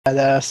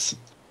Badass.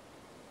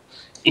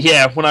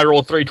 Yeah, when I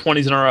roll 3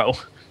 20s in a row.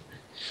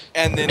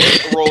 And then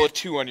roll a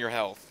 2 on your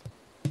health.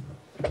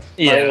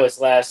 Yeah. Mine was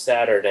last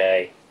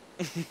Saturday.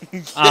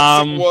 Yes,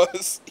 Um, it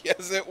was.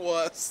 Yes, it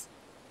was.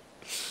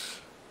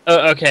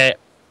 Okay.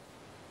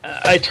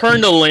 I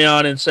turn to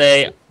Leon and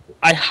say,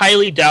 I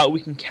highly doubt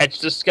we can catch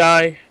this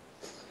guy.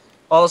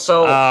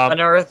 Also,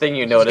 another thing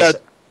you notice.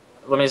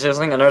 Let me say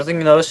something. Another thing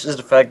you notice is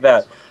the fact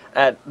that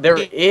there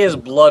is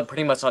blood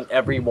pretty much on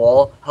every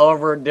wall.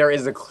 However, there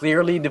is a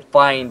clearly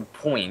defined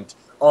point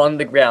on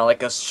the ground,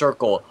 like a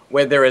circle,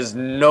 where there is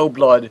no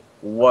blood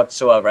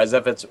whatsoever, as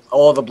if it's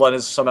all the blood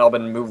has somehow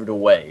been moved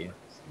away.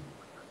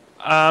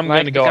 I'm Like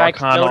going to go the guy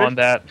Arcana exploded? on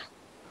that.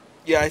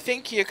 Yeah, I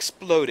think he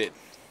exploded.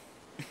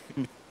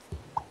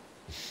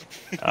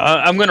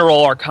 I'm going to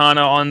roll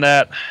Arcana on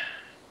that.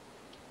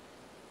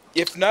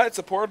 If not, it's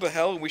a portal to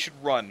hell, and we should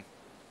run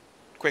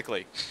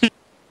quickly.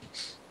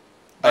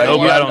 I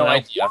hope you I have don't no know.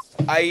 idea.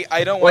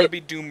 I don't want to Wait. be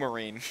Doom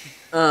Marine.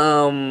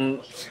 I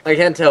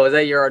can't tell. Is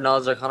that your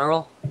knowledge arcana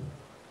roll?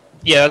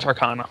 Yeah, that's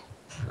Arcana.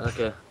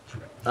 Okay.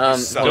 Do you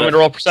want me to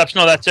roll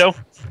Perception on that too?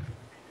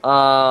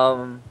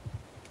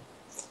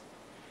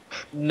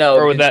 No.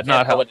 Or would because that you can't not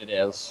tell help? what it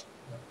is?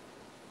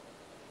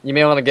 You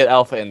may want to get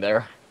Alpha in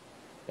there.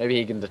 Maybe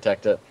he can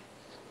detect it.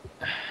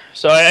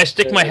 So I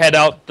stick my head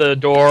out the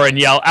door and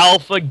yell,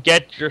 Alpha,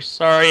 get your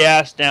sorry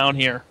ass down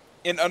here.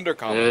 In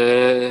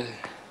Undercommon.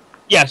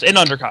 Yes, in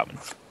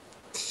Undercommon.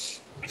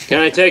 Can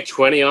I take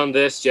 20 on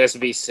this just to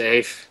be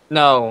safe?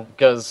 No,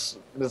 because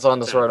it's on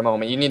the sort of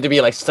moment. You need to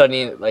be like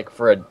studying it like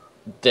for a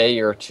day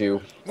or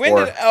two. When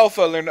did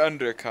Alpha learn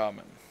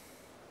Undercommon?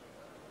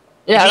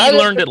 Yeah, He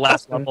learned it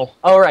last level.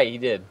 Oh right, he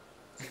did.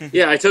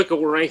 Yeah, I took a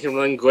rank in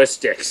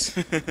linguistics.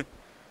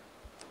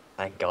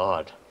 Thank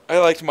God. I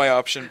liked my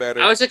option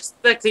better. I was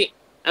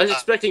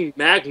expecting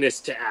Magnus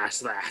to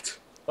ask that.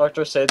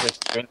 Dr. Cedric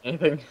doing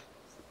anything?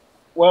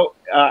 Well,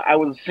 I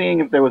was seeing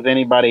if there was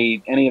any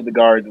of the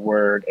guards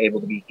were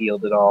able to be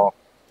healed at all.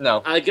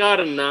 No. I got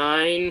a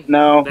 9.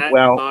 No, That's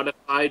well,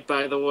 modified,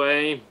 by the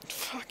way.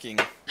 Fucking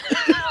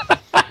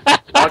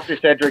Dr.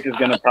 Cedric is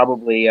going to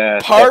probably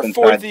par step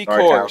for inside the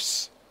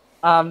guardhouse.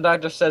 course.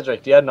 Dr.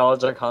 Cedric, do you have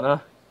knowledge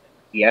arcana?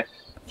 Yes,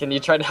 Can you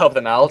try to help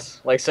them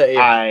out? Like say,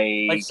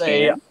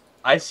 can.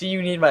 I see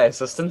you need my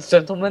assistance,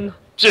 gentlemen.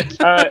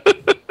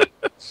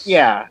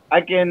 Yeah,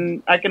 I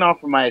can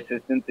offer my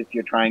assistance if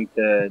you're trying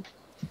to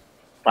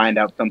find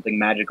out something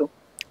magical.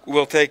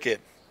 We'll take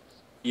it.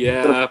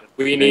 Yeah,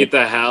 we need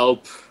the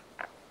help.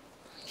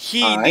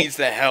 He Alright. needs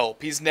the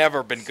help. He's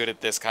never been good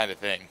at this kind of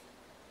thing.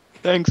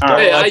 Thanks, All Doc.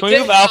 right. I can we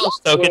did move Alpha help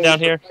Stoken down when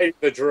here? we fight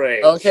the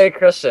Drake. Okay,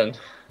 Christian.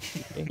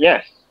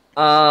 Yes.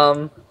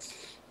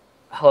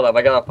 Hold up,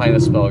 I gotta find the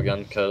spell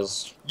again,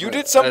 cause... You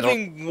did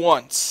something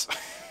once.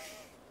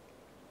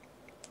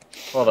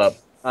 Hold up.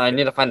 I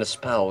need to find the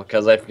spell,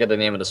 because I forget the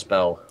name of the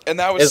spell. And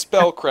that was It's-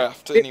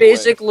 spellcraft,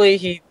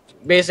 anyway.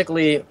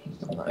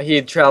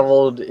 He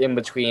traveled in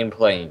between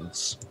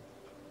planes.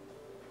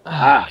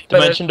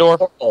 Dimension door?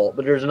 But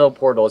there's no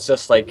portal, it's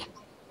just like...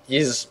 He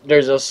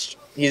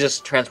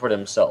just transported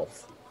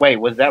himself. Wait,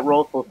 was that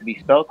roll supposed to be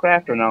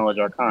spellcraft or knowledge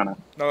arcana?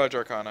 Knowledge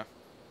Arcana.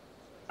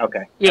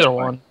 Okay. Either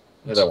one.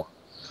 Either one.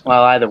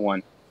 Well, either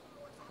one.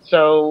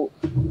 So,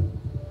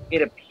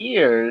 it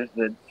appears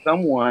that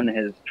someone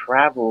has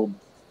traveled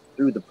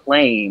through the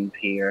plains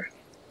here.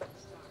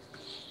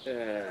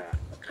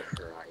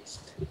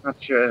 Christ. Not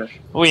sure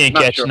We ain't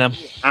Not catching sure. them.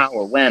 how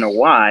or when or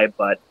why,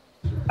 but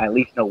I at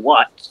least know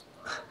what.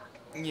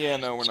 Yeah,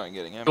 no, we're not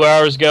getting him. 2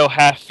 hours ago,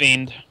 half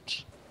fiend.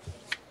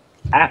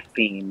 Half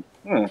fiend.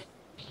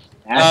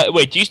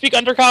 Wait, do you speak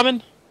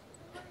Undercommon?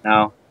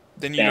 No.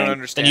 Then you don't Dang.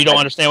 understand. Then you don't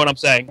understand what I'm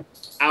saying.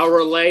 I'll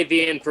relay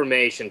the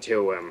information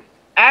to him.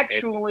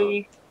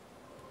 Actually,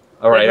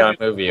 Alright, let I'll me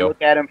move you.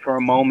 look at him for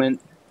a moment.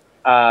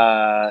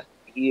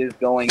 He is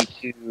going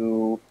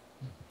to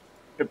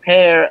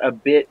prepare a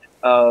bit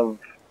of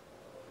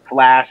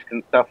flask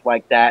and stuff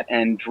like that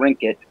and drink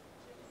it.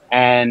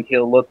 And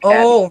he'll look at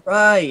Oh,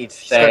 right!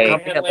 He's got Say-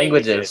 comprehend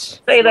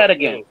languages. Say that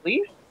again,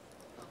 please.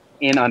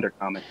 In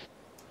Undercommon.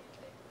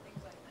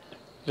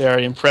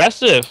 Very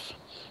impressive.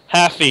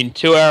 Half fiend,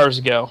 2 hours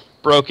ago.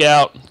 Broke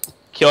out,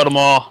 killed them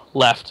all,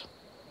 left.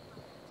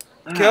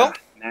 Kill?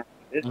 Nasty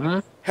business. Mm-hmm.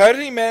 How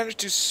did he manage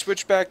to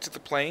switch back to the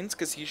planes?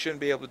 Because he shouldn't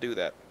be able to do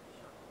that.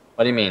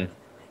 What do you mean?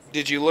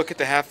 Did you look at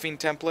the Half Fiend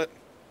template?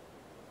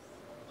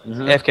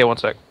 Mm-hmm. AFK 1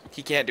 sec.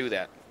 He can't do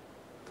that.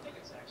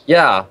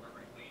 Yeah.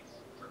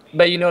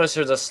 But you notice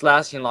there's a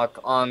slashing lock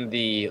on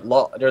the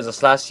there's a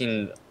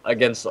slashing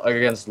against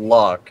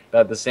lock, but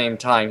at the same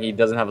time he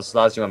doesn't have a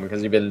slashing weapon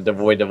because he's been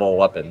devoid of all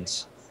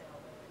weapons.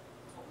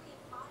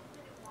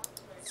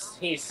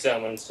 He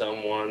summoned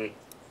someone.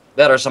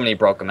 That or somebody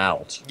broke him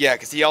out. Yeah,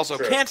 because he also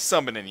True. can't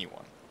summon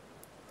anyone.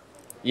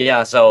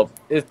 Yeah, so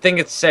I think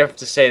it's safe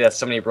to say that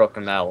somebody broke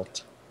him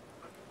out.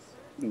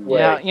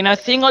 Yeah, you know,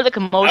 seeing all the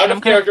commotion, Out I'm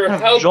of kind character,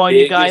 of how join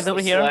you big guys is the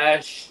over here.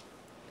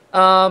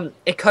 slash?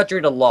 It cut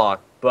through the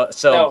lock, but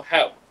so No,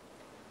 how?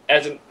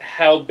 As in,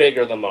 how big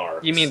are the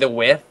marks? you mean the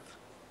width?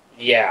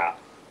 Yeah.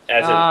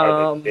 As in, are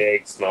Um, they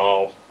big,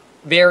 small?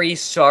 very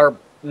sharp,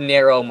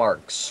 narrow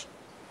marks.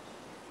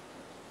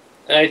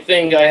 I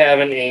think I have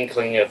an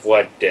inkling of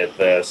what did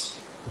this.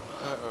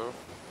 Uh-oh.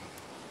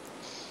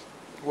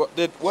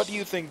 What do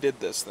you think did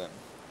this then?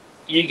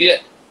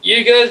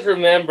 You guys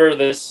remember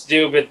the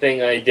stupid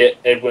thing I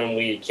did when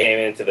we came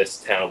into this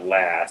town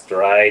last,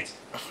 right?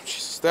 Oh,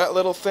 Jesus, that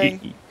little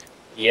thing?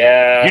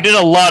 Yeah. You did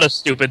a lot of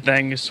stupid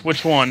things.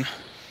 Which one?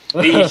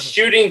 The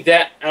shooting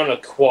down a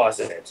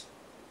closet.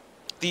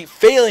 The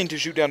failing to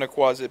shoot down a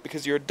closet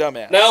because you're a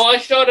dumbass. No, I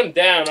shot him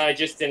down, I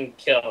just didn't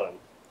kill him.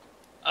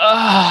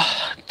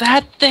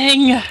 That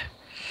thing.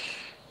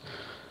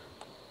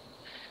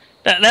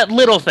 That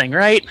little thing,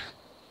 right?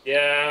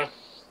 Yeah.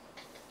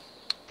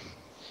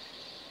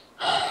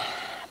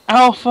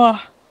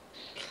 Alpha.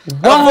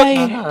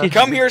 Why did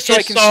Come you here so I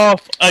piss can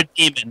off a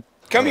demon?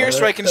 Come here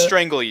so I can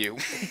strangle you.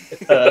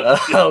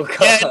 Oh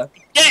god.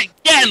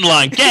 Get in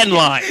line. Get in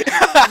line.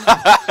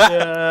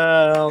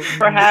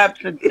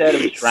 Perhaps instead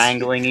of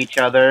strangling each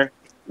other,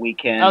 we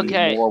can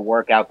Okay. more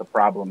work out the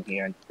problem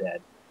here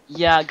instead.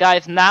 Yeah,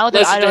 guys, now that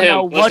Listen I to don't him,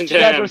 know listen what you to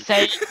guys him. are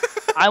saying,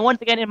 I want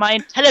to get in my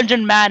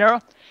intelligent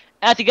manner,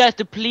 ask you guys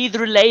to please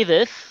relay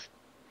this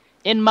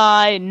in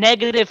my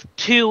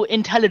 -2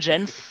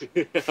 intelligence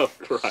Oh,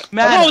 crap. I thought it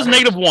manner. was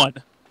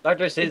 -1.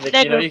 Dr. Siddick,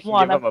 It's you know you can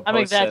 -1. give him a I'm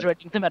post-it.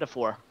 exaggerating. It's a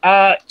metaphor.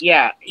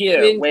 Yeah,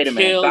 here, Demon wait a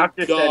minute. killed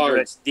Dr. Cedric,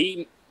 guards.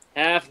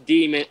 Half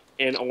demon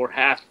or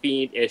half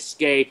fiend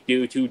escaped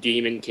due to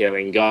demon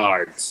killing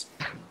guards.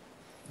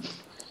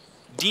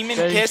 Demon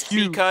Thank pissed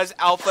you. because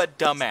alpha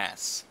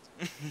dumbass.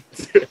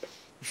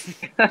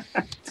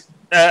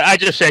 I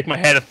just shake my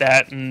head at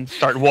that and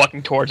start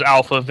walking towards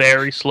Alpha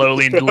very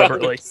slowly and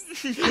deliberately.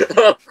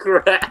 Oh,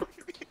 crap.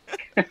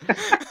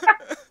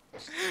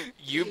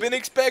 You've been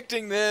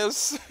expecting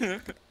this.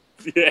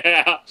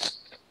 Yeah.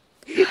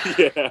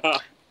 Yeah.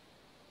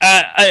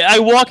 I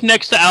walk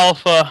next to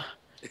Alpha,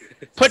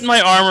 put my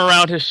arm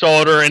around his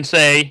shoulder, and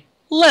say,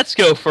 "Let's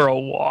go for a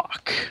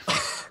walk."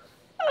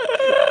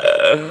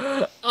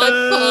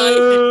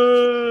 I'm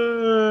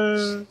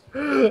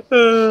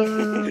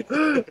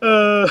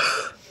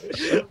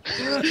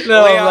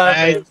No, Leon, I'm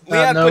I Leon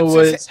don't know puts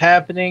what his- is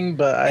happening,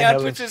 but I Leon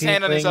have puts a his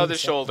hand on his feeling other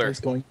shoulder. something's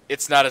going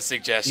It's not a to be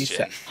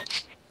suggestion.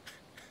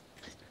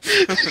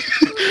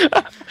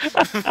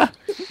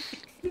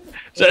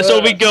 said.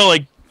 So we go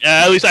like.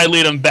 At least I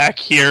lead him back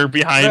here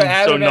behind,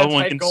 so no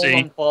one can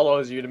see.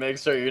 Follows you to make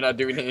sure you're not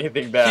doing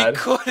anything He bad.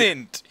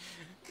 couldn't.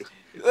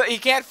 He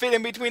can't fit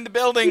in between the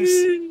buildings.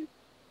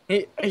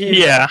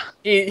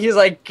 He's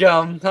like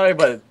sorry,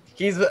 but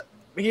he's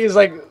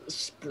like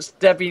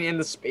stepping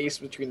into space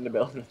between the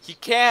buildings. He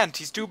can't.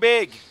 He's too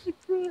big.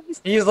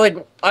 He's like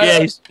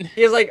He's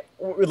he's like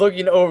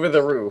looking over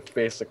the roof,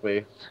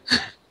 basically.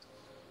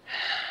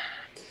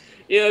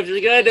 Yeah, if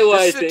you're gonna do what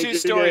I This is a think you're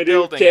two-story gonna do,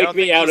 building. I take don't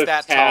me think out he's of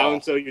that town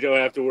tall. so you don't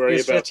have to worry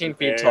He's about 15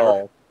 feet there.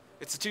 tall.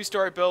 It's a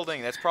 2-story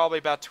building. That's probably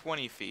about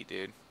 20 feet,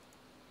 dude.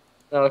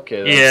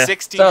 Okay. Then. Yeah.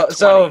 16 to 20.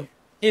 So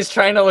he's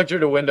trying to look through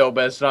the window,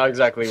 but it's not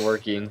exactly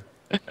working.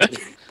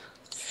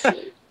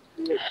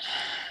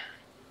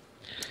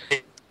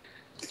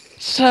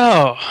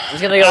 So,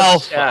 He's gonna go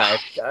Alpha.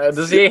 check.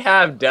 Does he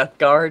have Death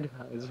Guard?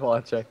 I just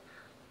want to check.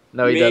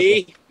 No, he Me?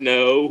 doesn't.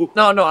 No.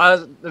 No, I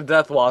was the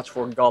Death Watch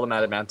for Golem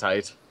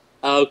Adamantite.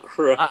 Oh,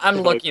 crap.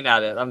 I'm looking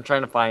at it. I'm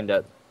trying to find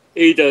it.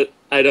 He does.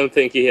 I don't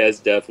think he has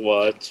Death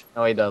Watch.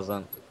 No, he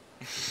doesn't.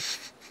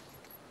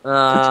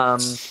 Son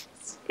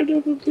of a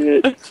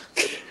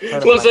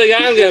bitch. Looks like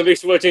I'm gonna be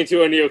switching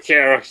to a new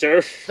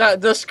character.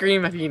 Just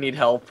scream if you need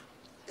help.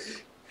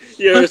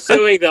 You're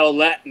assuming they'll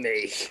let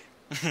me.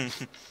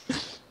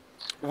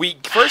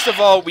 First of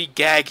all, we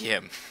gag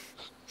him.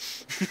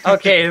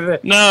 Okay,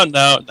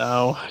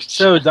 no.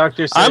 So,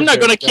 Dr. Cedric, I'm not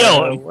gonna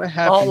kill him. What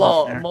happened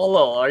there?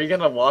 Molo, are you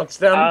gonna watch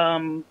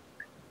them?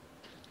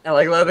 And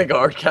like let the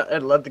guard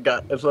let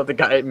the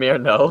guy Mir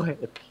know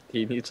if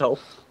he needs help.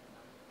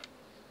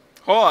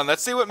 Hold on,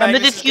 let's see what And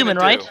Magnus this is human,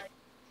 gonna right? do.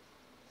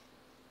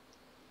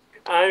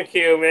 I'm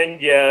human,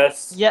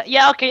 yes.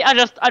 Yeah, okay, I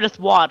just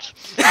watch.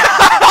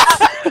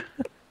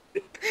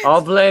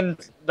 I'll blame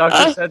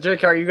Dr.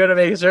 Cedric. Are you gonna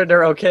make sure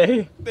they're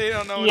okay? They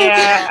don't know.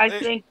 Yeah, I they-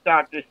 think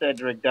Dr.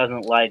 Cedric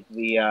doesn't like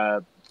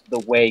the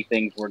way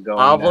things were going.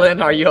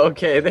 Oblin, are you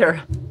okay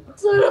there?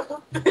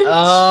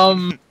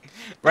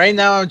 Right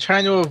now I'm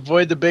trying to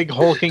avoid the big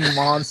hulking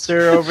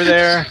monster over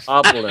there.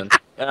 Oblin.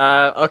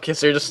 Okay,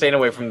 so you're just staying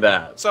away from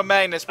that. So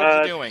Magnus, what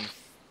are you doing?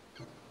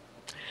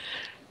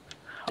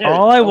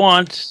 All I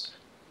want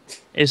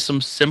is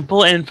some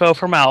simple info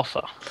from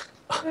Alpha.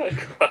 Oh,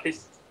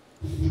 Christ.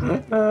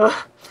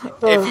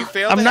 If you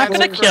fail I'm to not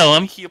answer gonna kill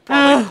him. correctly, he'll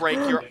probably break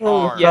your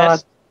arm.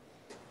 Yes.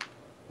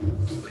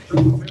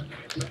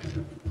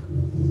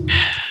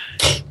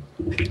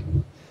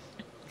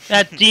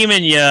 That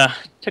demon you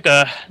took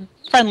a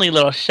friendly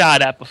little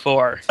shot at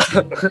before.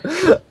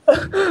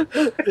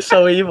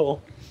 So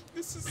evil.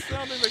 This is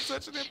sounding like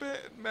such a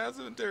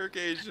massive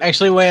interrogation.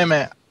 Actually, wait a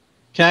minute.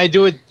 Can I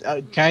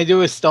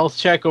do a stealth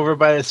check over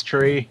by this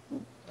tree?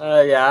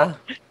 Yeah.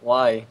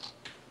 Why?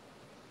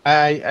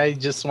 I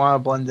just want to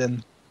blend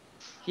in.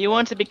 He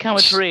wants to become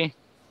a tree.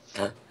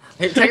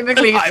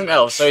 Technically, he's I'm an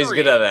elf, so he's tree.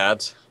 good at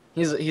that.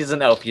 He's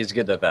an elf. He's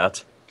good at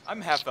that.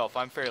 I'm half elf.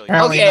 I'm fairly.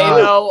 Apparently Okay, not.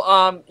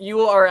 no.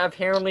 You are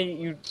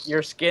apparently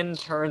your skin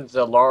turns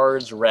a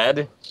large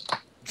red.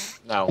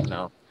 No.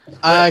 Could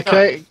I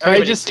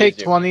Everybody just sees take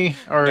you. 20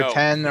 or No.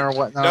 10 or No,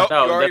 whatnot? No, you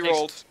that already takes-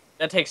 rolled,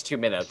 That takes 2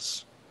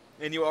 minutes.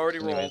 and you already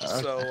rolled.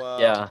 Anyways. So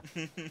Yeah.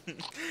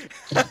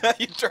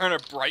 you turn a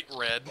bright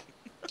red.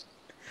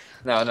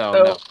 No.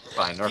 So-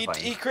 Fine, we're He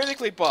fine.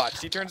 critically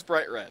botched. He turns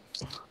bright red.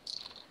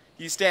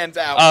 He stands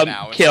out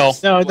now. and Kill.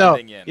 starts No.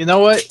 blending in. You know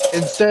what?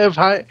 Instead of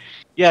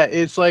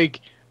it's like,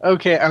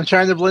 okay, I'm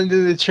trying to blend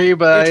into the tree,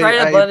 but You're trying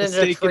to I blend into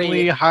the mistakenly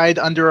tree. hide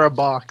under a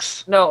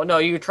box. No,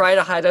 you try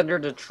to hide under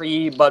the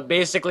tree, but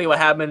basically what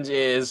happens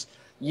is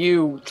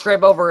you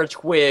trip over a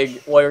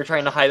twig while you're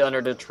trying to hide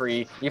under the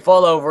tree. You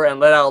fall over and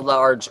let out a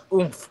large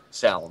oomph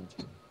sound.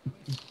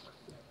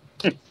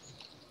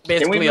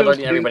 Basically move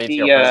alerting to everybody to the,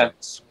 your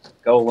presence.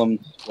 Golem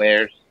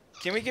squares.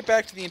 Can we get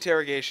back to the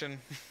interrogation?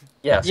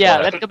 Yes. Yeah,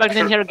 go let's ahead. go back to the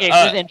interrogation.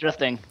 It's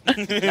interesting.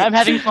 I'm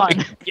having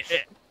fun.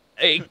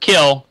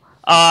 Kill.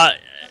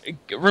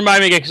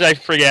 Remind me again, because I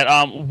forget.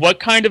 What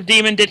kind of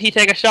demon did he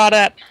take a shot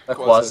at? A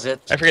quasit.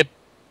 I forget.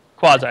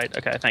 Quasite.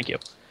 Okay, thank you.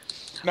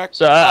 Max,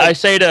 So I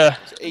say to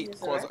 8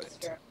 quasi.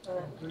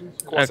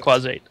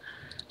 Quasite.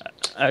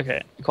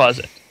 Okay,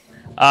 Quasit.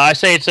 I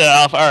say to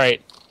Alpha. All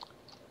right,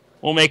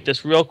 we'll make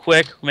this real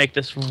quick. Make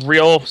this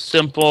real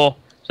simple,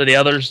 so the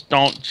others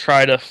don't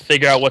try to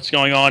figure out what's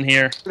going on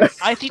here.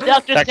 I see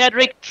Dr. That-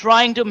 Cedric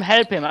trying to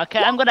help him. Okay,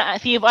 I'm gonna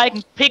see if I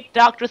can pick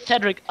Dr.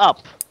 Cedric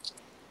up.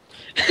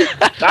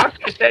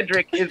 Dr.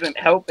 Cedric isn't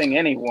helping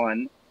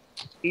anyone.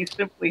 He's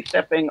simply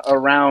stepping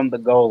around the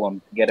golem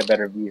to get a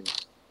better view.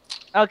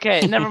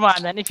 Okay, never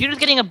mind then. If you're just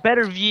getting a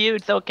better view,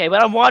 it's okay.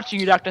 But I'm watching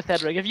you, Dr.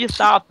 Cedric. If you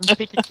stop, I'm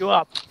picking you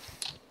up.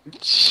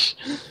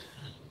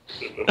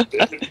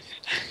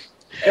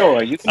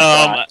 Sure, you can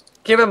try.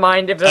 Keep in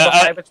mind, if there's a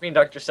fight between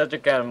Dr.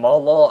 Cedric and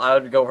Molol, I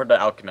would go for the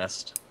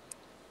alchemist.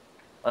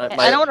 I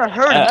don't want to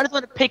hurt him. I just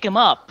want to pick him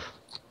up.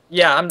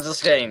 Yeah, I'm just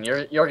saying,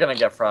 you're gonna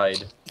get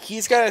fried.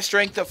 He's got a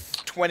strength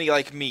of 20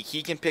 like me.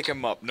 He can pick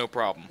him up, no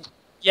problem.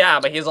 Yeah,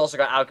 but he's also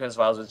got alchemist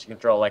vials which you can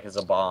throw like as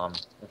a bomb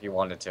if you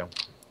wanted to.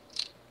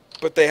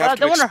 But they Well, I have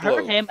don't to want to explode.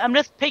 hurt him. I'm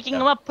just picking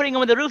him up, putting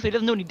him on the roof. So he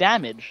doesn't do any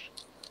damage.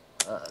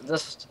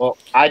 Just Well,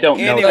 I don't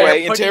know. Anyway,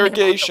 that. Putting him on the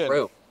interrogation.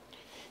 roof.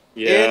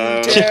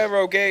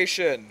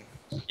 Interrogation.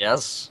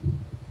 Yes.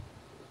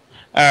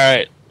 All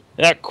right,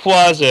 that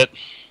Quasit.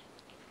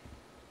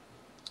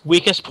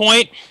 Weakest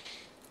point.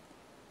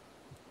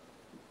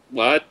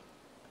 What?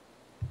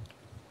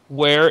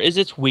 Where is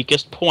its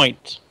weakest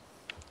point?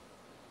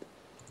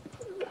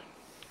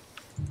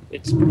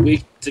 It's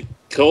weak to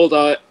cold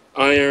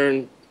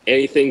iron,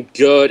 anything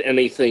good,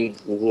 anything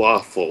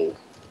lawful.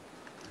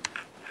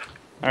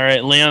 All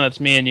right, Leon, that's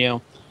me and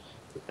you.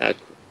 Uh,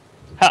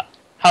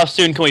 How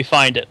soon can we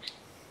find it?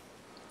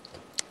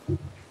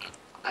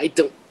 I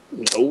don't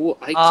know.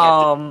 I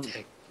can't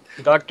detect.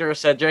 Dr.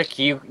 Cedric,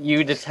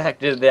 you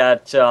detected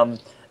that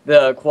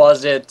the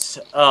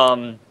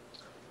Quasit,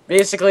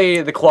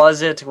 basically the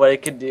Quasit, what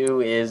it could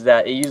do is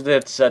that it used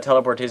its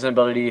teleportation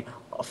ability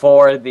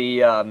for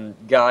the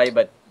guy,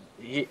 but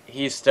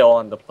he's still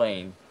on the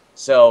plane,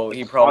 so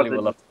he probably Quasit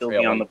will have will still to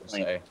be on the to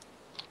plane. say.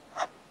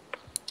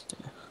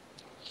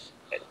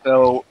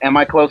 So, am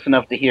I close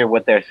enough to hear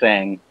what they're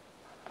saying?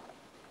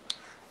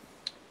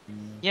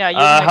 Yeah. You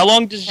How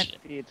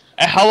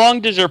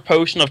long does your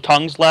potion of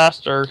tongues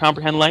last, or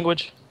comprehend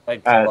language?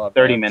 Like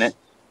 30 minutes.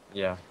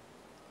 Yeah.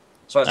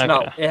 So it's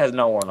it has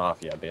not worn off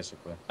yet,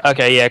 basically.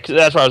 Okay, yeah, 'cause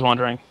that's what I was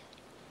wondering.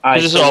 All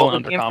right, This is so all what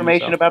was the undercommon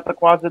information stuff. about the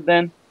Quasit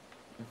then?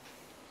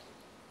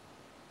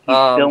 He's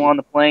still on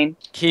the plane?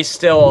 He's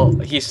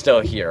still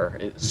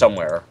here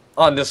somewhere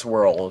on this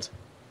world.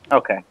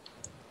 Okay.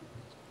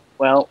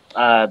 Well,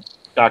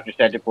 Dr.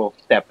 Cedric will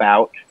step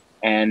out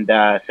and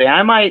say,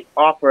 I might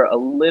offer a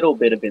little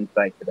bit of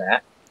insight to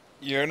that.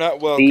 You're not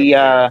welcome. The,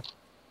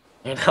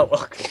 You're not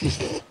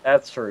welcome.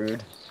 That's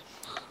rude.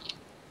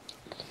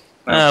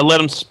 Let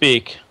him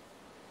speak.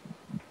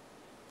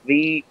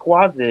 the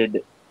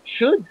Quasid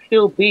should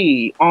still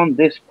be on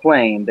this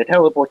plane. The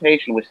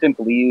teleportation was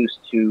simply used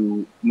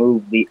to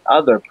move the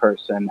other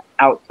person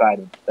outside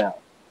of the cell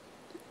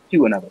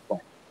to another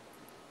plane.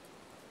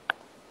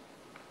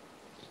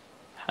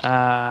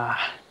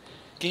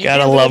 Can you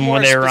Gotta be a little love 'em more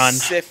when they run.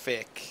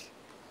 specific?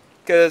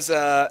 Because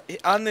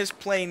on this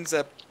plane's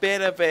a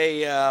bit of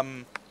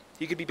a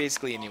he could be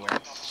basically anywhere.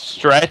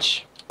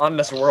 Stretch. On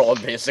this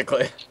world,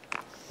 basically.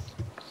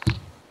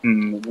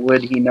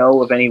 Would he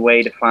know of any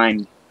way to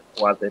find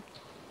the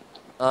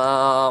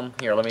Quasid?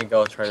 Here, let me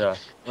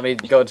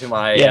go to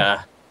my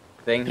Yeah.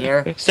 thing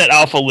here. Set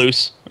Alpha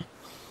loose.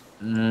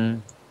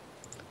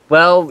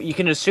 Well, you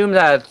can assume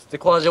that the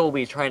Quasil will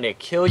be trying to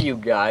kill you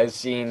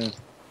guys,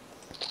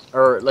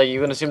 or like you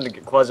can assume the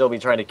Quasil will be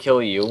trying to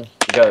kill you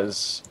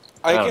because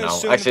I don't can know.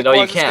 assume Actually, the no,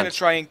 you Quasid's gonna can't.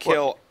 try and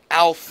kill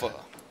Alpha.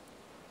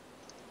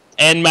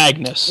 And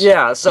Magnus.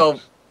 Yeah, so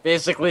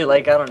basically,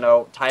 like I don't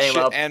know, tie him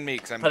Shit, up, and me,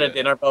 'cause I'm put a dead.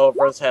 dinner bell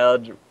over his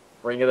head,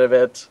 ring it a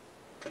bit.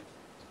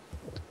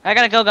 I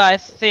gotta go,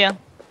 guys. See ya.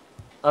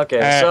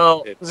 Okay,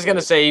 so I was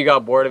gonna say you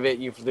got bored of it.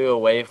 You flew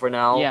away for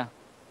now. Yeah.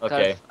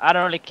 Okay. I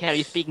don't really care.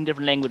 You're speaking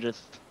different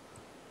languages.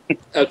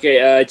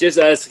 Okay, just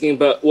asking,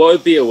 but what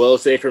would be a will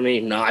save for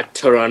me not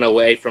to run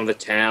away from the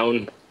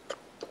town?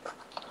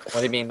 What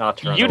do you mean not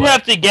to run You'd away?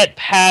 have to get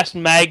past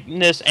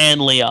Magnus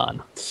and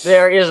Leon.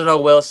 There is no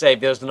will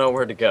save. There's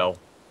nowhere to go.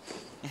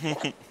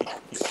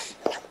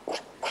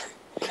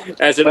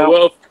 As in,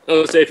 will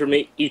save for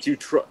me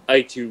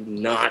try to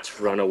not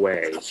run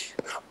away.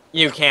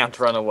 You can't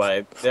run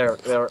away. They're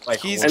like.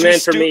 He's I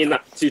meant for me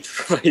not to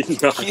try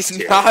not He's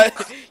to.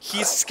 not.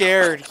 He's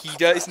scared.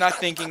 He's not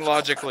thinking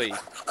logically.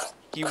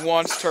 He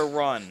wants to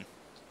run.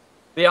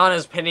 Leon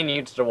is pinning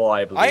you to the wall,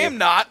 I believe. I am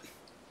not.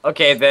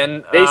 Okay,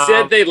 then. They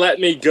said they'd let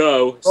me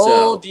go,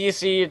 roll so...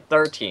 DC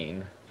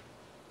 13.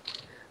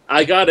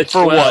 I got a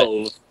For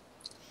 12.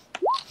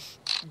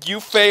 what? You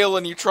fail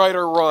and you try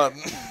to run.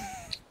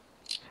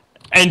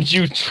 And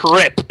you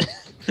trip.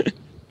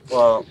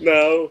 Well,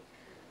 No.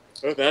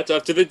 Well, that's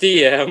up to the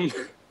DM.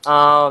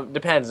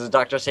 depends. Does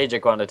Dr.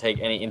 Sajik want to take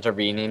any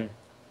intervening?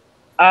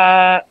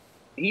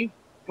 He's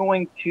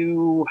going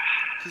to.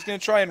 He's gonna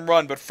try and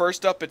run, but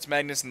first up it's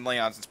Magnus and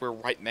Leon since we're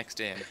right next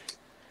to him.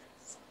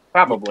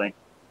 Probably.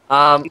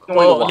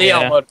 Well,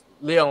 Yeah.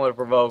 Leon would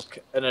provoke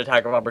an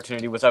attack of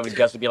opportunity, which I would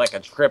guess would be like a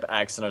trip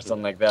action or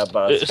something like that,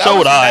 but... That So was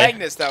would I.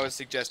 Magnus that was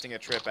suggesting a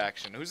trip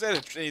action. Who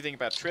said anything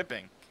about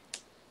tripping?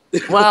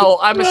 Well,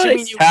 I'm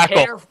assuming you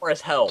Tackle. care for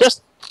his health.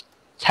 Just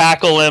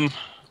tackle him.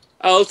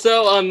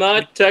 Also, I'm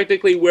not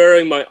technically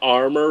wearing my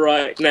armor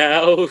right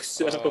now,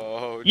 so...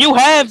 Oh, You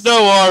have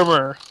no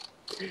armor.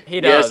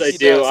 He does. Yes, I He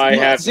do. does. I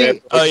have See,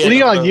 that. Oh, yeah.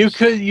 Leon,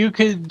 you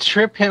could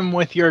trip him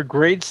with your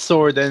great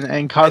sword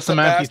and cause It's a some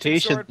bastard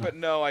amputation. sword, but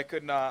no, I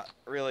could not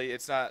really.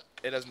 It's not.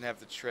 It doesn't have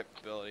the trip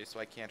ability, so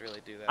I can't really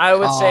do that. I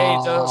would say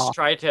Aw. just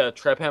try to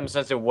trip him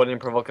since it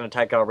wouldn't provoke an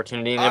attack of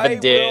opportunity, and if I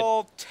it did...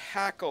 will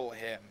tackle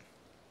him.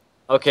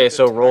 Okay,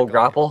 so Good roll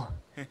tackle.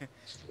 grapple.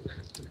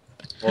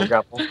 Roll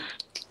grapple.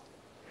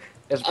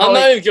 It's I'm probably...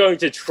 not even going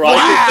to try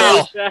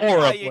Wow. to do that. Yeah,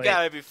 Horribly. you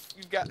gotta be.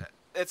 You've got.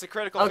 It's a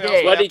critical Okay, fail. So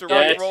you what have do to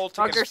you get? roll to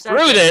Dr. confirm.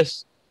 Screw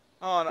this.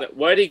 Oh, no,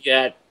 What do you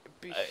get?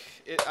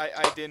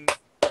 I didn't.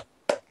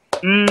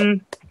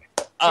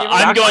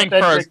 I'm going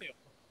Dr. first.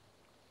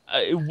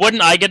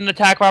 Wouldn't I get an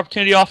attack of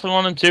opportunity off of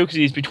one and two because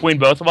he's between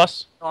both of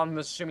us? I'm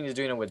assuming he's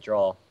doing a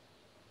withdrawal.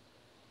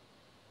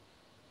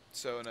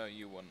 So no,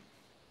 you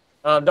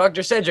wouldn't.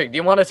 Dr. Cedric, do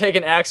you want to take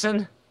an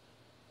action?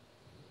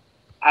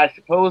 I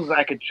suppose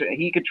I could.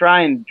 He could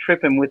try and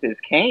trip him with his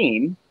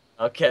cane.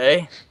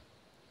 Okay.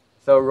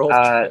 So roll...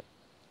 trip.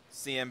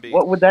 CMB.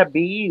 What would that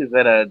be? Is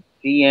that a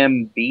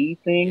CMB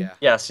thing? Yeah.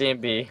 Yeah,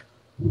 CMB.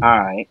 All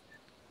right.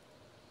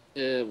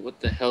 What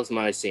the hell's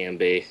my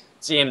CMB?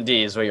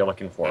 CMD is what you're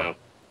looking for. Oh.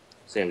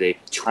 CMB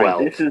All right,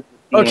 12. this is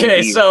the Okay,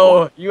 CMB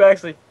so you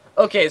actually...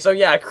 Okay, so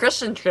yeah,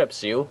 Christian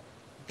trips you,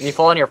 and you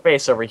fall on your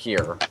face over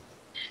here.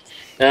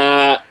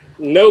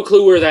 No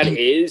clue where that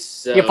is.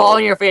 So... You fall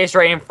on your face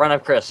right in front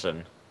of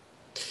Christian.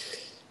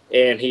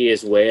 And he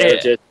is where?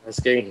 Yeah. Just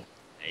asking.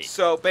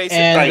 So basically,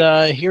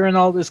 And hearing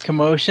all this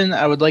commotion,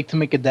 I would like to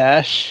make a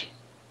dash.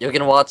 You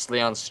can watch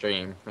Leon's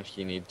stream if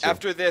you need to.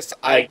 after this,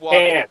 I walk.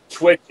 can't.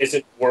 Twitch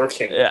isn't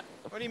working. Yeah.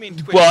 What do you mean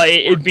Twitch? Well, isn't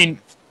it'd be.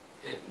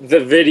 The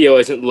video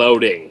isn't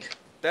loading.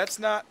 That's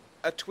not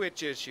a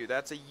Twitch issue.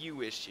 That's a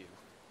you issue.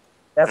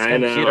 That's I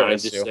know, computer I'm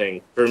issue. just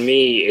saying. For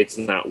me, it's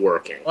not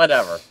working.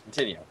 Whatever.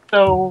 Continue.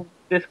 So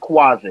this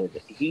Quasid,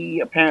 he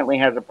apparently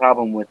has a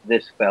problem with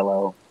this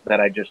fellow that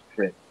I just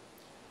tripped.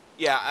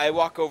 Yeah, I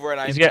walk over and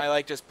I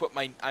like just put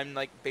my. I'm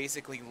like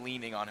basically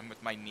leaning on him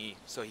with my knee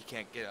so he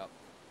can't get up.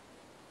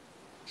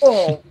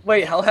 Oh,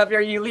 wait, how heavy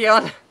are you,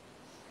 Leon?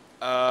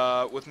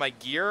 With my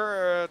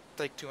gear,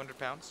 like 200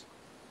 pounds.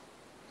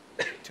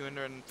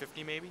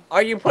 250 maybe.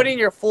 Are you putting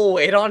your full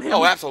weight on him?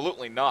 Oh,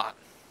 absolutely not.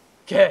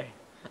 Okay.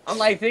 I'm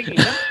like thinking.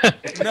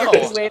 No.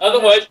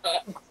 Otherwise,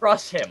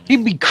 Crush him.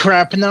 He'd be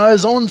crapping out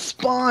his own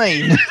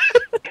spine.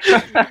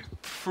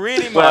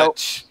 Pretty Well-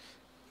 much.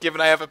 Given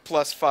I have a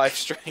 +5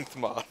 strength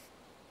mod.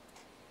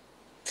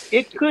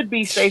 It could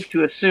be safe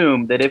to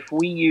assume that if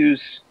we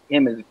use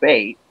him as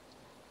bait,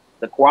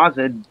 the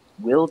Quasid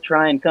will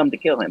try and come to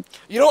kill him.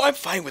 You know, I'm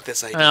fine with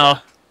this idea. No.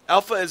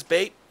 Alpha is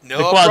bait. No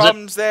The Quasid-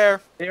 problems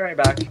there. Be right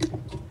back.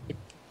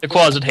 The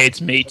Quasit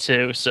hates me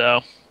too,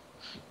 so.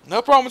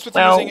 No problems with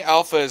Well- using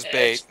Alpha as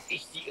bait.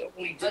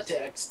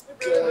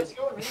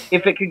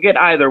 If it could get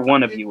either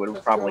one of you, it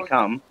would probably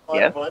come.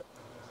 Yes.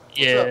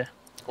 Yeah.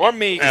 Or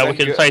me. 'cause Yeah, we I'm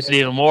can good. spice it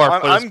even more.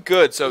 I'm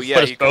good, so yeah,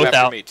 us you come both after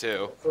out. me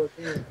too.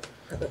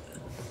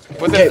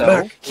 But Okay, then,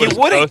 back. he Put us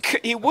wouldn't. both-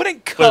 He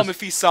wouldn't Put come us-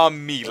 if he saw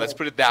me. Let's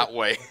put it that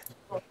way.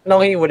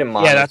 No, he wouldn't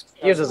mind. Yeah, that's-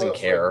 He doesn't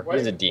care.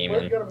 He's a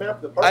demon. I've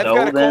So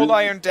got a cold then-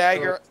 iron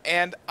dagger,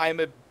 and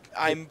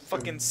I'm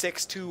fucking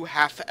 6'2",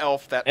 half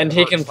elf. That And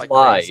he can hurts like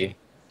fly. crazy.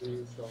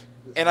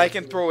 And I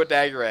can throw a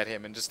dagger at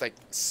him and just like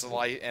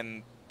slice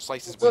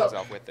his wings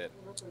off with it.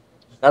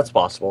 That's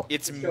possible.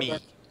 It's me.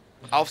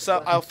 I'll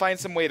find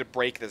some way to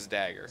break this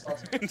dagger.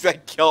 I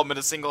kill him in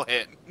a single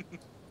hit.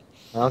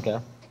 Okay.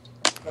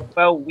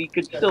 Well, we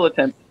could still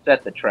attempt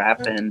set the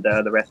trap, and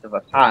the rest of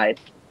us hide.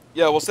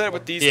 Yeah, we'll set it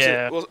with these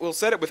Yeah. two. We'll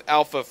set it with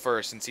Alpha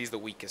first, since he's the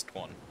weakest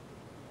one.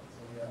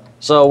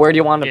 So where do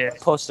you want to Yeah.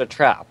 post a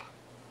trap?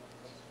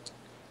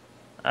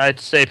 I'd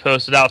say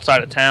post it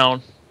outside of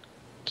town.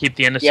 Keep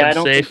the innocents Yeah, I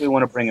don't safe. think we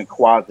want to bring a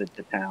closet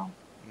to town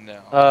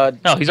No.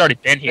 No, he's already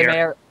been The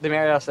here.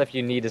 mayor asked if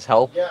you need his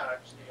help.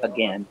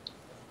 again.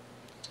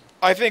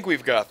 I think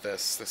we've got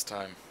this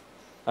time.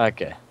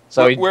 Okay.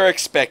 So We're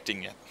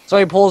expecting it. So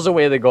he pulls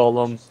away the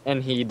golem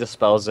and he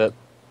dispels it.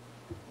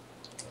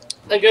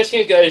 I guess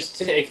you guys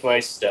take my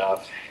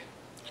stuff.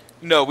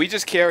 No, we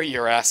just carry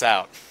your ass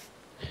out.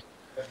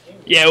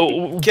 Yeah,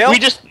 Kill?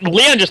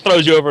 Leon just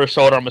throws you over his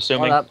shoulder, I'm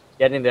assuming. Hold up,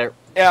 get in there.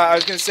 Yeah, I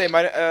was gonna say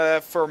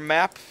for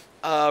map,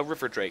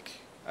 River Drake,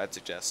 I'd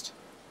suggest.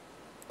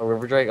 A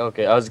river drake?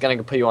 Okay, I was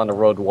gonna put you on the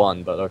road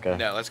 1, but okay.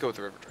 No, let's go with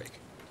the River Drake.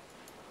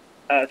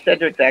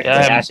 Cedric's actually I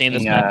haven't asking, seen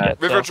this map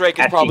yet. River so. Drake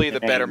is asking probably the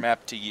the better name.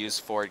 map to use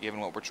for it, given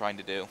what we're trying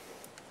to do.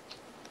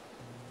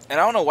 And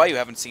I don't know why you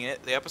haven't seen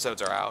it. The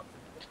episodes are out.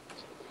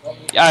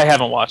 I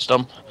haven't watched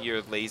them.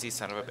 You lazy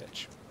son of a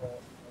bitch.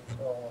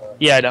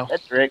 Yeah, I know.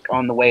 Cedric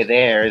on the way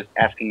there is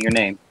asking your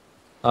name.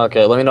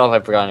 Okay, let me know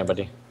if I forgot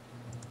anybody.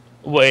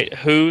 Wait,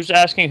 who's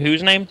asking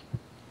whose name?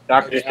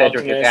 Dr. The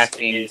Cedric is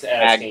Alchemist asking,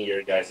 asking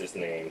your guys'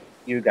 name.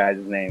 you guys'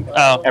 name.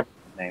 Oh.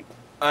 Everyone's name.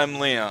 I'm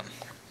Leon.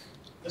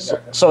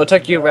 So it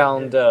took you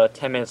around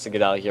 10 minutes to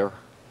get out of here.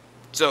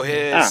 So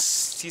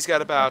he's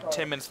got about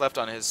 10 minutes left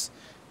on his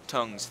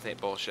tongues.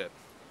 Bullshit.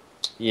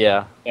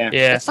 Yeah. Yeah.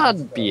 It's not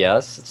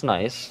BS, it's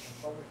nice.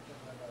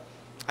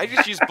 I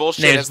just use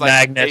bullshit Name's as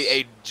like Magnus.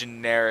 a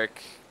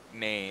generic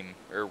name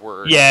or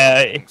word.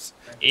 Yeah.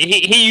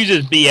 He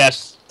uses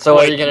BS. So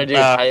what are quite, you gonna do?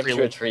 Tie him to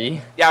freely. a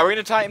tree? Yeah, we're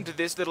gonna tie him to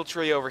this little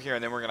tree over here,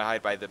 and then we're gonna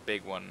hide by the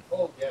big one.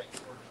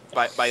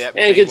 By that. And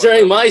big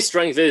considering one. my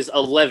strength is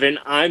 11,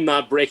 I'm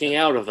not breaking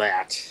out of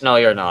that. No,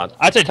 you're not.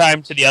 I'd say tie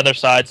him to the other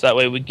side so that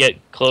way we get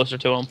closer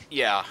to him.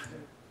 Yeah.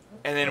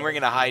 And then we're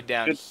gonna hide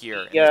down Good-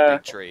 here in yeah. this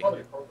big tree.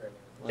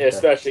 Okay.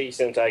 Especially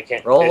since I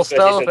can't. Roll especially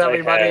stealth, since I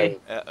everybody.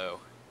 have- Uh-oh.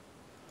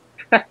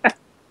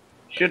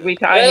 Should we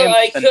tie Well, him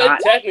I to could not?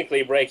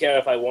 technically break out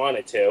if I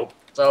wanted to.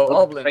 So Looks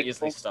Oblin like-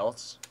 easily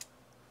stealths.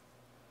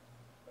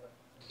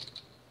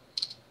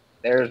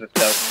 There's a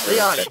stealth.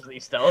 Leon easily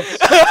stealths.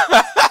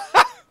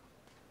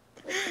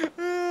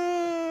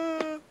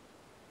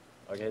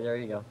 Okay, there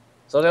you go.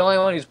 So the only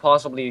one who's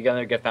possibly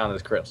gonna get found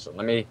is Chris. So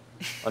let me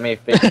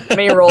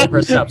roll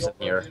perception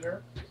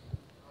here.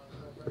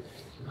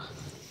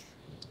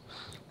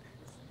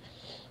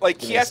 Like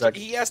Give he me a has to sec.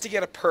 he has to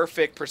get a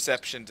perfect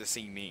perception to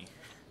see me.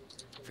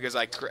 Because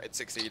I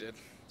succeeded.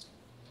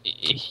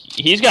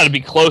 He's got to be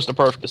close to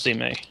perfect to see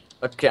me.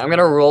 Okay, I'm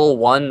gonna roll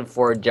 1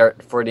 for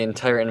the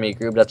entire enemy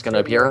group that's gonna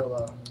appear,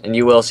 and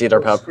you will see their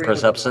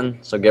perception.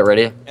 So get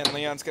ready. And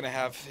Leon's gonna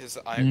have his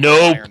iron,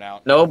 Nope. iron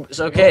out. Nope,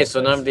 it's okay.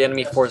 So none of the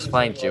enemy force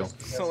finds you.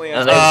 So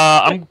Leon's And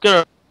I'm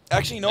gonna.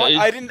 actually, you know what?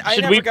 I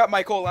should never we- got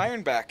my coal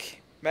iron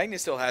back.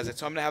 Magnus still has it,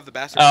 so I'm gonna have the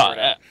bastard for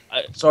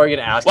it. So are you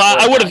gonna ask? Well,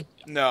 for I it would have.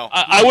 No.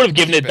 I would have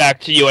given Keep it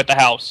back to you at the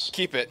house.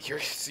 Keep it.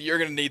 You're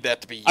gonna need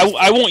that to be used.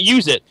 I won't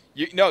use it.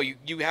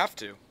 You have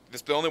to.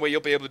 That's the only way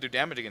you'll be able to do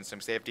damage against him.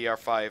 'Cause they have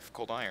DR5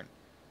 cold iron.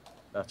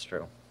 That's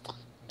true.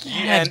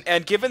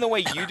 And given the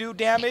way you do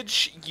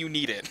damage, you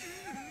need it.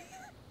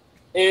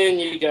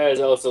 And you guys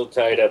also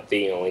tied up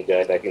the only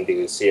guy that can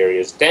do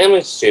serious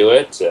damage to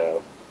it,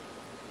 so.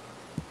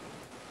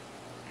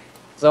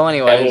 So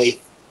anyways,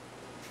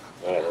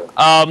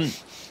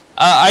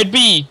 I'd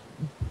be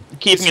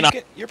keeping an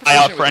You're eye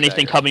out proficient for with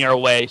anything dagger. coming our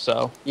way.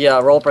 So yeah,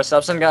 roll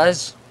perception,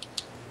 guys.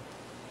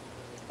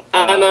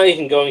 I'm not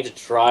even going to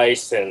try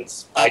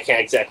since I can't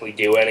exactly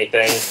do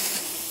anything.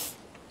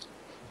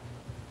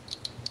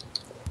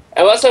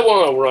 Unless I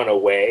want to run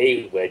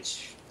away,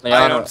 which.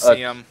 I don't see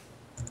him.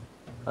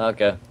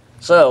 Okay.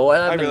 So what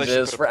I happens really should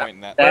is put a for point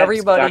in that. for That's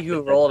everybody Dr.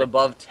 who rolled Cedric.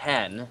 above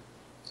 10.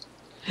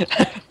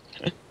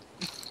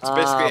 It's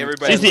basically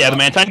everybody. she's the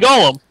adamantine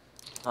golem.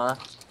 Huh?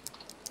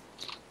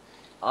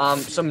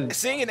 Some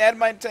Seeing an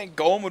adamantine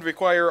golem would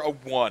require a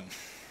 1.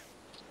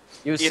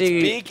 you It's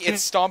see big,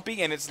 it's stompy,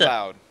 and it's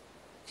loud.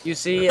 you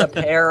see a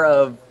pair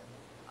of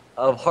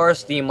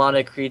harsh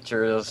demonic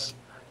creatures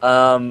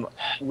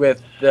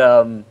with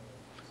that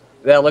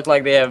look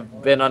like they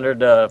have been under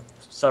the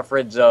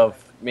suffrage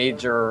of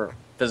major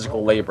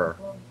physical labor.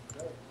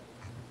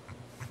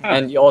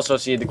 And you also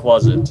see the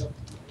closet.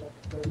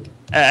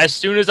 As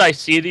soon as I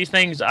see these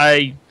things,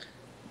 I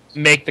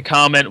make the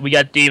comment, "We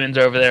got demons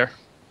over there."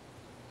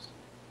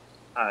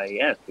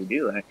 Yes, we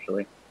do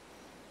actually.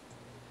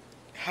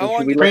 How Should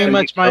long we did let Pretty them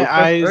much go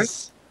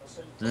first?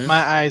 my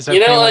eyes are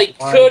You know, I pretty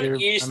much could wider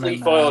easily than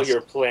my follow mask.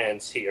 your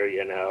plans here,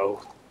 you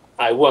know.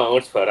 I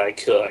won't, but I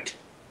could.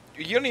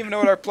 You don't even know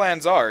what our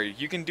plans are.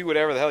 You can do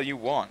whatever the hell you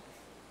want.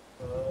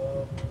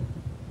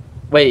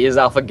 Wait, is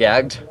Alpha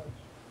gagged?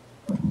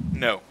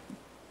 No.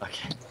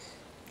 Okay,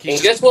 He's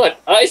And guess what?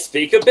 I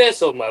speak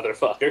abyssal,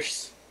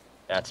 motherfuckers.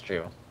 that's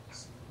true.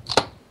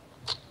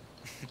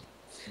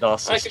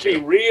 Das I is could be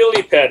true.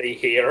 really petty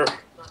here.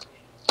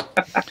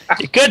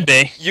 It could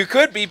be. You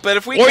could be, but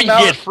if we Or come you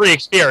out, get free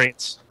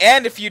experience.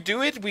 and if you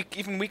do it,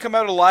 even we come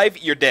out alive,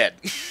 you're dead.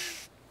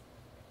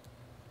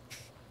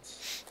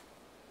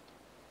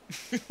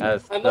 I'm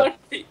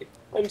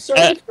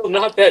sorry to feel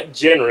not that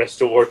generous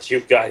towards you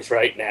guys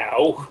right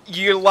now.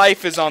 Your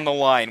life is on the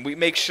line. We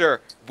make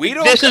sure we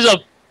don't.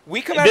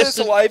 We come out of this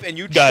alive, and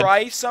you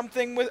try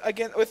something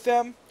with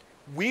them,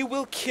 we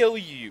will kill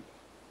you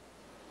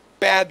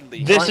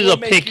badly. This is a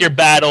pick your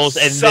battles,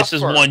 and this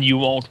is one you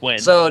won't win.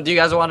 So, do you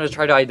guys want to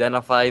try to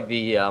identify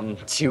the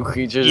 2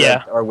 creatures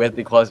that are with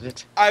the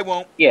closet? I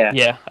won't. Yeah.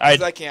 Yeah, I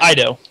can't. I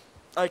do.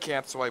 I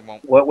can't, so I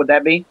won't. What would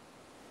that be?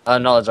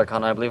 Knowledge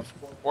Arcana, I believe.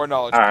 Or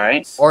Knowledge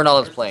Planes. Or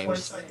Knowledge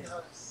Planes.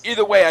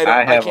 Either way,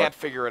 I can't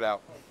figure it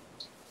out.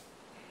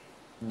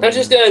 I'm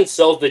just gonna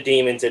insult the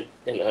demons I'm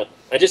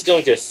just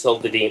going to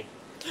insult the demon.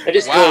 I'm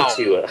just going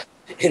to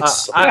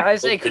insult I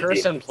say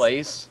curse in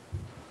place.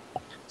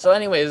 So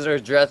anyways,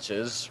 there's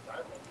Dretches.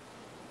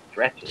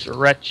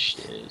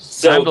 Dretches.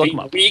 So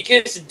the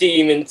weakest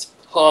demons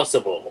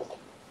possible.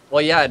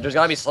 Well, yeah, there's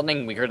gotta be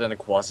something weaker than a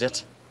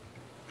Quasit.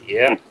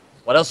 Yeah.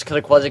 What else could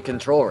a Quasit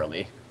control,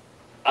 really?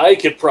 I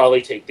could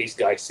probably take these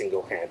guys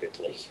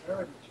single-handedly.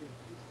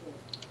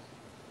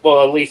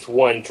 Well, at least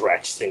one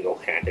Dretch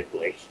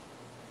single-handedly.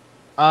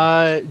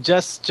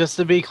 Just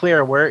to be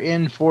clear, we're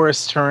in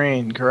forest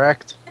terrain,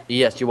 correct?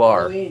 Yes, you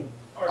are.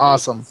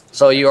 Awesome.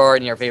 So you are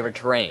in your favorite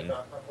terrain.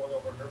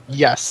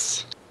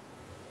 Yes.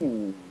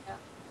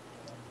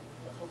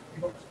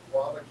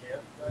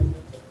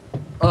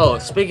 Oh,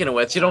 speaking of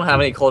which, you don't have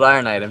any cold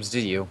iron items, do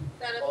you?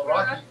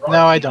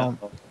 No, I don't.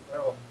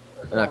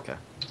 Okay.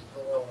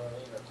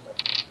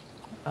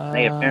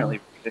 They apparently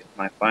resist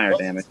my fire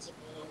damage.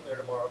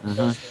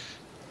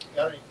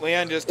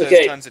 Leon just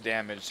does tons of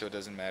damage, so it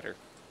doesn't matter.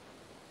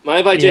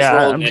 Mind if I just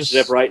roll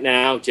initiative right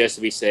now, just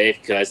to be safe,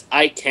 because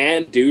I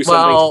can do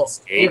something to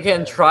escape. You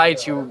can try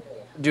to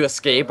do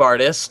escape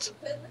artist.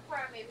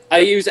 I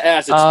use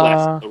acid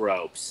splash on the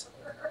ropes.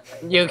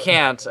 You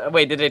can't.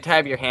 Wait, did they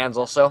tab your hands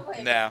also?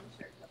 No.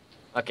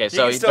 Okay, He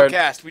so can still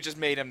cast. We just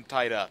made him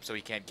tied up, so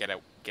he can't get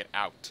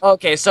out.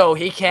 Okay, so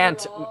he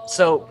can't.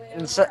 So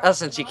in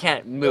essence, he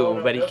can't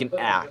move, but he can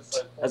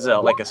act as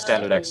like a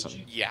standard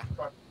action. Yeah.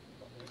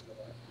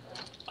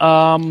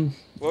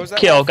 What was that?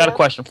 Kill, got a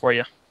question for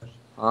you.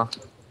 Huh?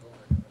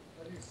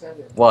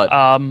 What?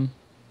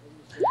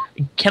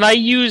 Can I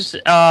use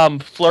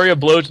Flurry of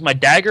Blows with my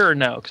dagger or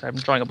no? Because I'm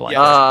drawing a blank.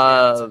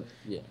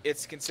 Yeah.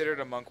 It's considered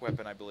a monk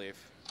weapon, I believe.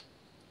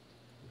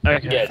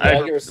 Okay, Yeah,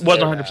 I wasn't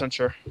 100%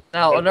 sure.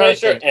 Now, I'm pretty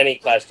sure any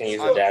class can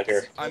use a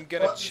dagger. I'm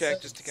gonna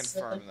check just to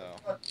confirm,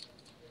 though.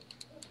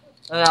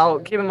 Now,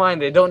 keep in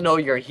mind, they don't know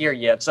you're here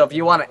yet, so if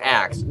you want to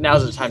act,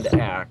 now's the time to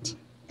act.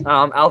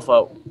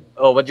 Alpha,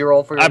 what'd you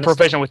roll for your I'm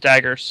proficient with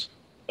daggers.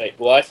 Wait,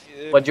 what?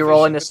 What'd you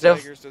roll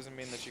initiative?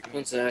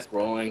 One sec,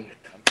 rolling.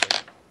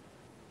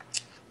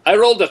 I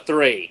rolled a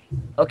 3.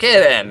 Okay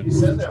then.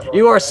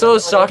 You are so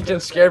shocked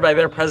and scared by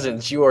their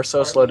presence, you are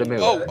so slow to move.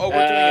 Oh,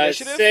 we're doing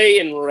initiative? Say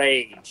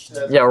enraged.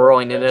 Yeah, we're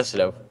rolling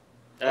initiative.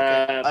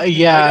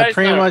 Yeah,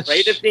 pretty much.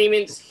 Afraid of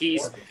demons,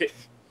 he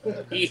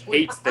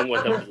hates them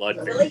with a blood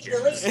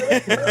vengeance.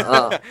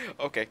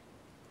 Okay.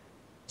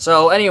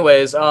 So,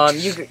 anyways,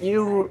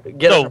 you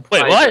get. Oh,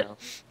 wait, what?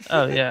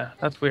 Oh yeah,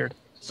 that's weird.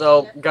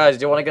 So, guys,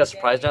 do you want to get a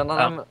surprise down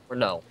on them or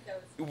no?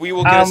 We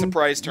will get a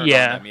surprise turn on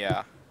them.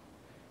 Yeah.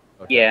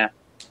 Okay. Yeah.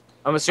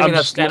 I'm assuming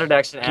that's standard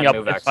action and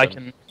move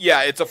action.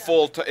 Yeah, it's a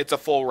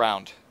full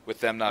round with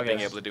them not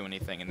being able to do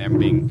anything and them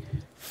being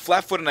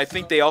flat-footed. And I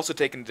think they also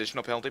take an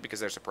additional penalty because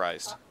they're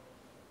surprised.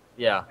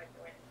 Yeah.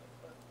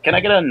 Can I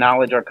get a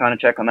knowledge arcana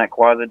check on that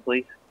Quasit,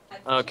 please?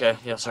 Okay,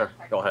 yes, sir.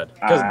 Go ahead.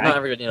 Because not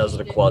everybody knows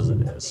what a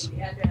Quasit is.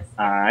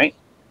 Alright.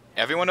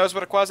 Everyone knows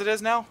what a Quasit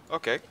is now?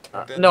 Okay.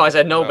 No, I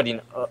said nobody.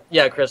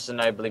 Yeah,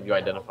 Kristen, I believe you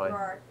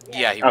identified.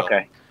 Yeah, he will.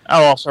 Okay.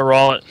 I'll also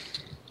roll it.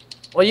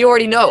 Well, you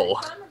already know.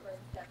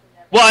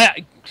 Well,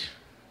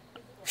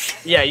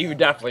 yeah, you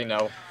definitely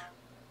know.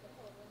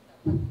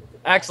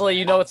 Actually,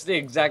 you know it's the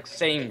exact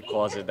same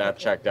closet that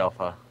checked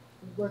Alpha.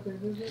 All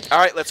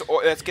right,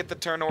 let's get the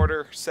turn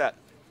order set.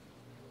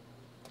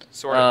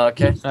 Sort of.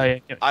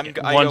 Okay. I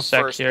go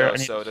first though,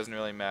 so it doesn't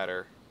really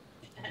matter.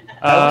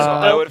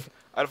 I'd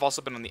have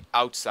also been on the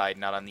outside,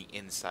 not on the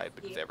inside,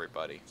 with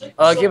everybody. Keep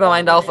in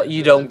mind, Alpha,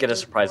 you don't get a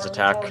surprise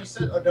attack.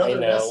 I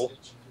know.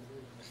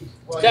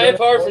 It's kind of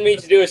hard for me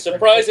to do a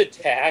surprise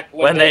attack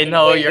when they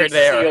know you're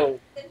there.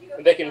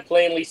 They can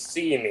plainly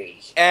see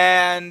me.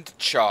 And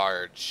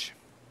charge.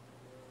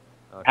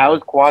 Okay. How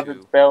is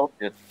Quasit spelled?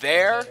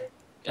 There.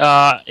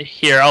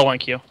 Here, I'll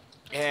link you.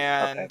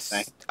 And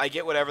I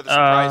get whatever the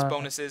surprise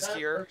bonus is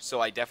here,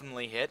 so I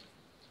definitely hit.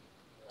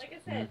 Like I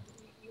said,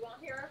 you won't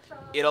hear our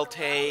song. It'll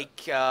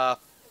take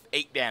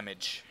 8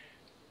 damage.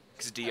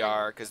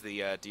 Because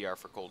the DR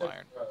for cold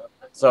iron.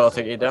 So I'll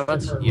take 8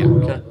 damage? Yeah.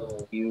 Okay.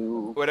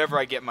 Whatever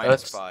I get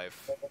minus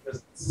 5.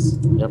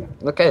 Yep.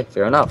 Okay,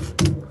 fair enough.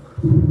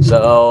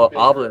 So,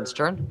 Oblin's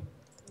turn.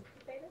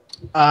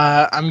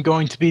 I'm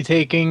going to be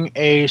taking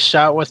a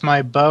shot with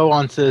my bow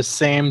onto the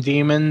same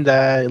demon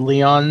that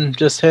Leon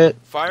just hit.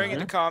 Firing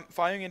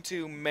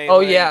into melee. Oh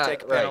yeah,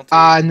 take a right.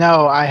 penalty.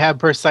 No, I have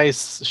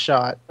precise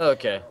shot.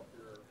 Okay.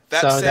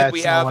 That said,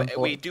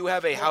 we do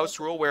have a house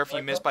rule where if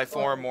you miss by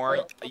 4 or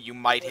more, you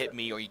might hit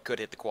me or you could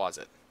hit the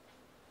closet.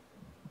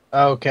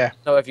 Okay.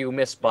 So if you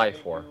miss by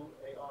 4.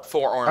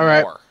 4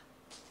 or more.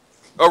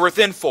 Or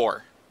within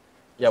 4.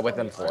 Yeah,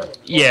 within 4.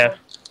 Yeah.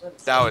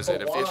 That was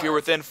it. If you're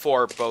within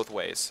 4 both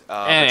ways,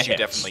 but you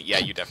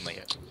definitely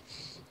hit.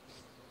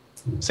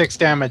 6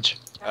 damage.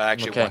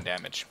 Actually, 1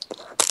 damage.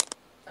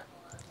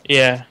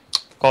 Yeah.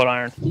 Cold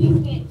iron.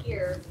 You can't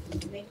hear.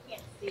 They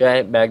can't see.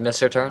 Okay, Magnus,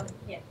 your turn.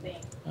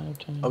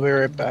 I'll be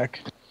right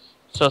back.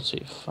 So let's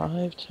see.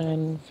 5,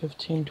 10,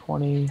 15,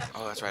 20,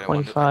 oh, that's right.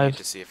 25, I need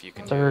to see if you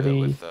can 30,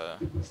 do it with,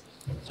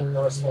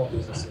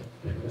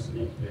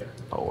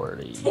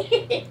 40.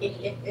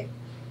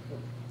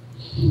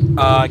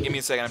 give me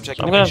a second. I'm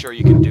checking to make sure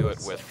you can do it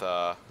with.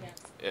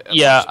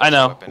 Yeah, I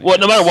know. Well,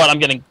 no matter what, I'm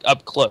getting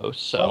up close.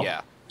 So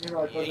yeah,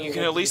 you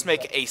can at least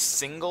make a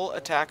single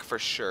attack for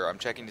sure. I'm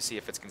checking to see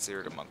if it's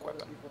considered a monk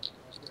weapon.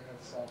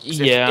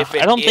 Yeah,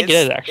 I don't think it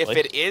is actually.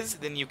 If it is,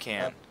 then you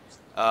can.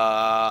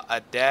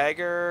 A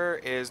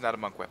dagger is not a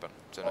monk weapon,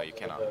 so no, you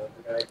cannot.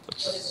 It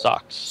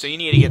sucks. So you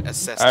need to get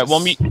assessed. Alright,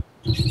 well,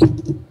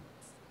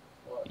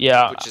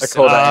 yeah, which is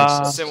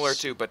similar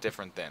to, but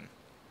different than.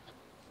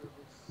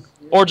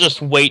 Or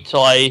just wait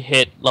till I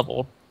hit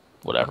level,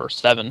 whatever,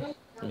 7.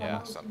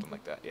 Yeah, something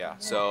like that. Yeah.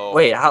 So.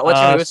 Wait, what's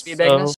your newest speed, Magnus?